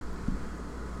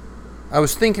I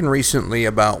was thinking recently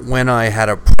about when I had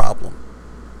a problem,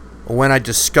 or when I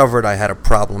discovered I had a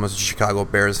problem as a Chicago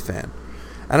Bears fan.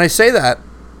 And I say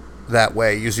that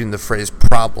way, using the phrase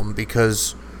problem,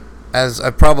 because as I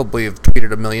probably have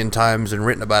tweeted a million times and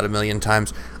written about a million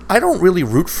times, I don't really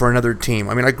root for another team.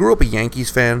 I mean, I grew up a Yankees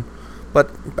fan,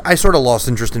 but I sort of lost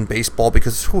interest in baseball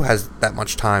because who has that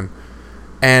much time?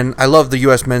 And I love the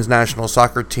U.S. men's national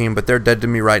soccer team, but they're dead to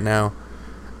me right now.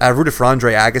 I rooted for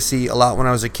Andre Agassi a lot when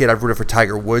I was a kid. I rooted for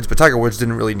Tiger Woods, but Tiger Woods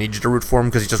didn't really need you to root for him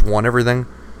because he just won everything.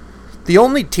 The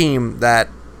only team that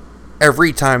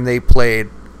every time they played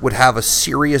would have a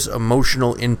serious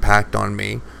emotional impact on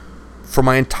me for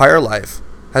my entire life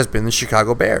has been the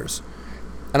Chicago Bears.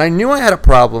 And I knew I had a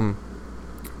problem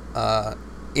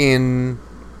in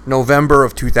November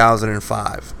of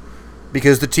 2005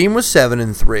 because the team was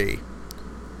 7-3,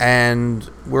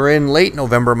 and we're in late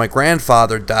November. My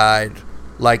grandfather died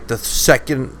like the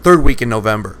third week in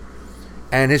November,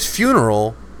 and his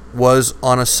funeral was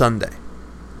on a Sunday.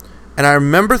 And I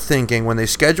remember thinking when they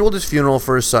scheduled his funeral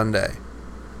for a Sunday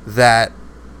that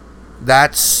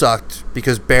sucked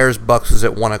because Bears Bucks was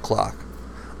at 1 o'clock.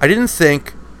 I didn't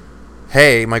think,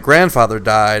 hey, my grandfather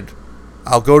died,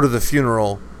 I'll go to the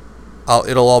funeral,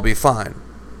 it'll all be fine.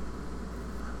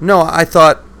 No, I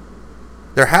thought,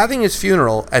 they're having his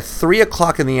funeral at 3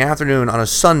 o'clock in the afternoon on a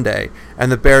Sunday,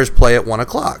 and the Bears play at 1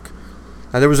 o'clock.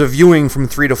 Now, there was a viewing from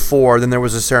 3 to 4, then there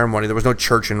was a ceremony. There was no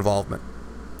church involvement.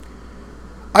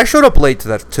 I showed up late to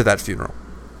that funeral.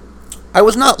 I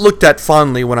was not looked at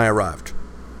fondly when I arrived.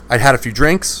 I'd had a few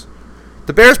drinks.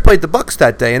 The Bears played the Bucks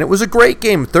that day, and it was a great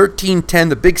game. 13-10,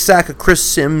 the big sack of Chris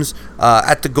Sims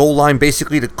at the goal line,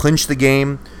 basically to clinch the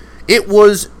game. It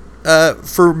was...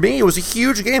 for me, it was a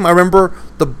huge game. I remember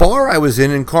the bar I was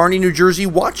in Kearny, New Jersey,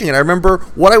 watching it. I remember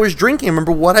what I was drinking. I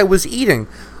remember what I was eating.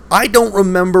 I don't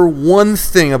remember one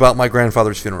thing about my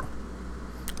grandfather's funeral.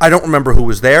 I don't remember who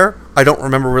was there. I don't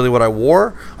remember really what I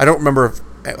wore. I don't remember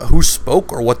who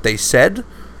spoke or what they said.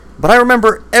 But I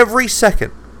remember every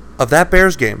second of that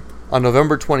Bears game on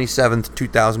November 27th,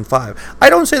 2005. I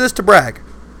don't say this to brag.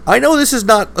 I know this is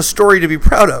not a story to be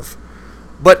proud of.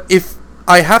 But if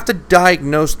I have to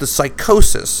diagnose the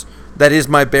psychosis that is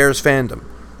my Bears fandom,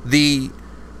 the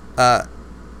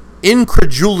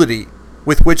incredulity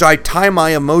with which I tie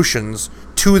my emotions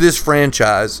to this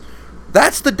franchise,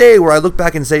 that's the day where I look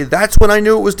back and say, that's when I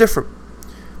knew it was different.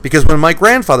 Because when my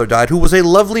grandfather died, who was a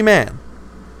lovely man,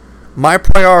 my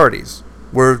priorities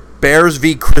were Bears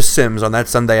v. Chris Sims on that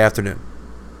Sunday afternoon.